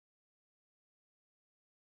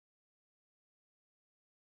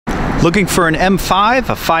Looking for an M5,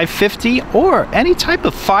 a 550, or any type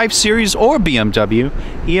of 5 Series or BMW,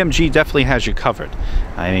 EMG definitely has you covered.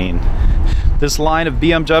 I mean, this line of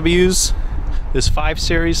BMWs, this 5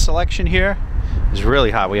 Series selection here, is really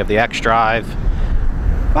hot. We have the X-Drive,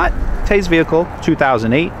 but today's vehicle,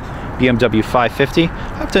 2008, BMW 550.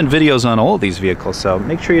 I've done videos on all these vehicles, so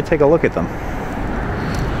make sure you take a look at them.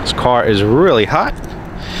 This car is really hot.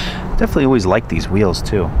 Definitely always like these wheels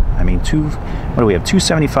too. I mean, what do we have?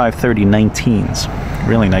 275/30 19s.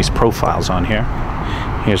 Really nice profiles on here.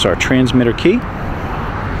 Here's our transmitter key.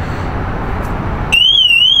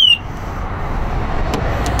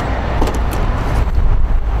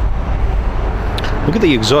 Look at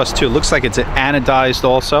the exhaust too. It looks like it's anodized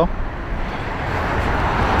also.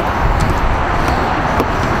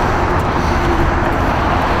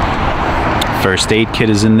 First aid kit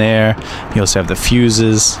is in there. You also have the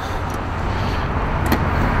fuses.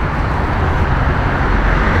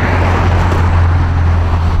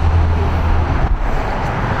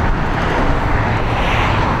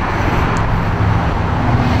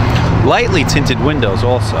 Lightly tinted windows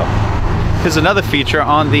also. Here's another feature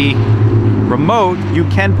on the remote, you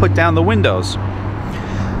can put down the windows.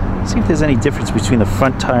 See if there's any difference between the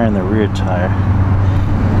front tire and the rear tire.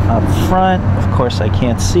 Up front, of course I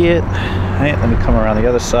can't see it. All right, let me come around the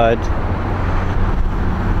other side.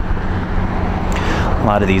 A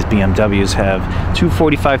lot of these BMWs have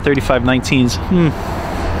 245/35 19s.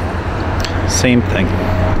 Same thing.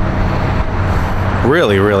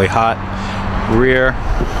 Really, really hot. Rear.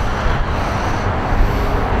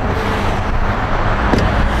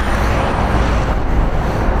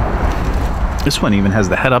 This one even has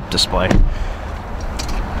the head-up display.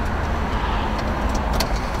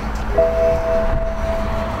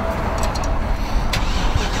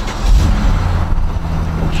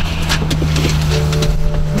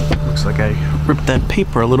 Looks like I ripped that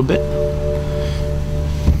paper a little bit.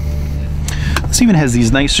 This even has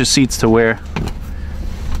these nicer seats to where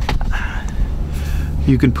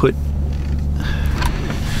you can put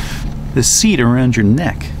the seat around your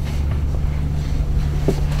neck.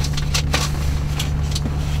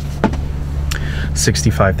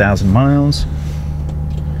 $65,000 miles.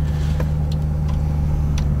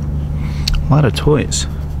 A lot of toys.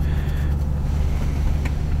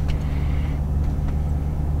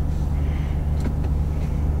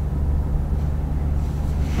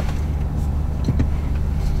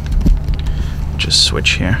 Just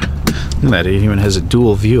switch here. Look at that, it even has a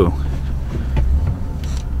dual view.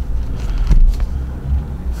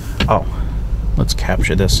 Oh, let's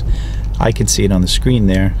capture this. I can see it on the screen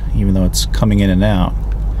there, even though it's coming in and out.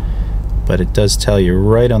 But it does tell you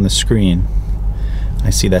right on the screen.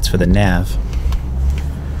 I see that's for the nav.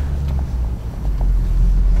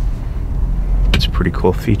 It's a pretty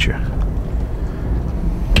cool feature.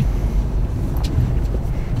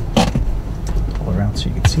 Pull around so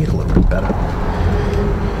you can see it a little bit better.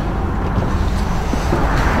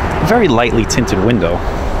 Very lightly tinted window.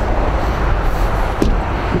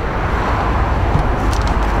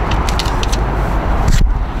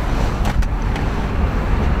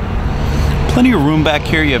 Plenty of room back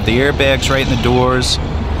here. You have the airbags right in the doors.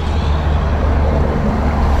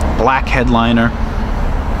 Black headliner.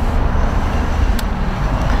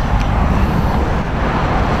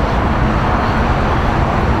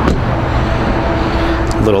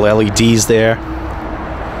 Little LEDs there.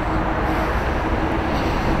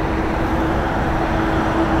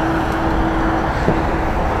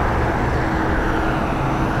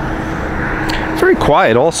 Very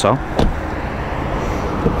quiet also.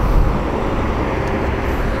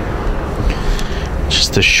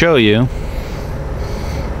 Just to show you,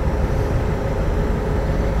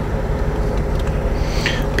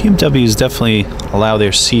 BMWs definitely allow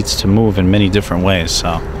their seats to move in many different ways,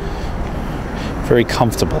 so very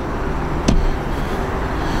comfortable.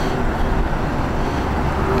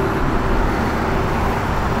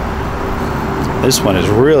 This one is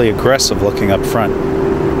really aggressive looking up front.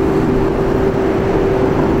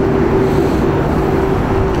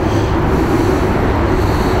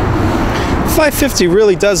 550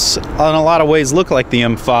 really does, on a lot of ways, look like the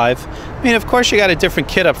M5. I mean, of course, you got a different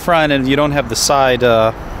kit up front, and you don't have the side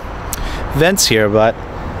vents here, but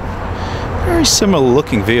very similar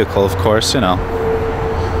looking vehicle, of course, you know.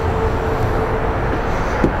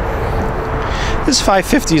 This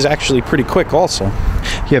 550 is actually pretty quick also.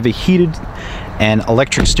 You have a heated and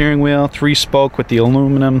electric steering wheel, 3-spoke with the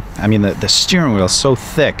aluminum. I mean, the steering wheel is so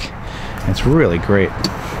thick. It's really great.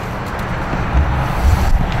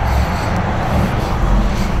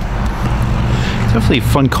 Definitely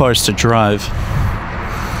fun cars to drive.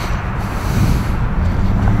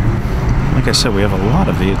 Like I I said, we have a lot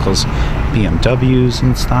of vehicles, BMWs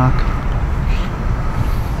in stock.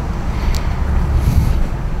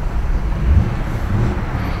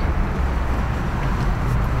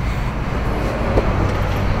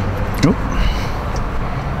 Oop.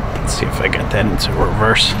 Let's see if I get that into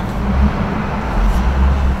reverse.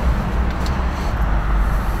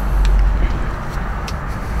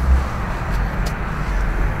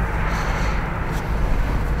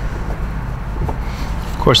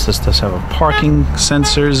 Of course, this does have a parking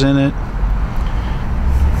sensors in it.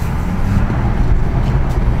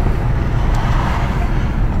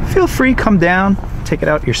 Feel free, come down, take it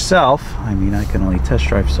out yourself. I mean, I can only test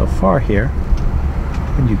drive so far here,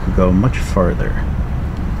 and you could go much further.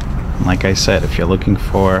 Like I said, if you're looking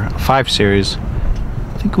for a 5 Series,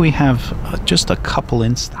 I think we have just a couple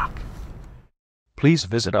in stock. Please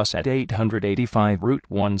visit us at 885 Route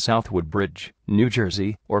 1 South Woodbridge, New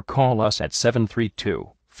Jersey, or call us at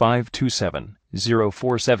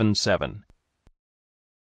 732-527-0477.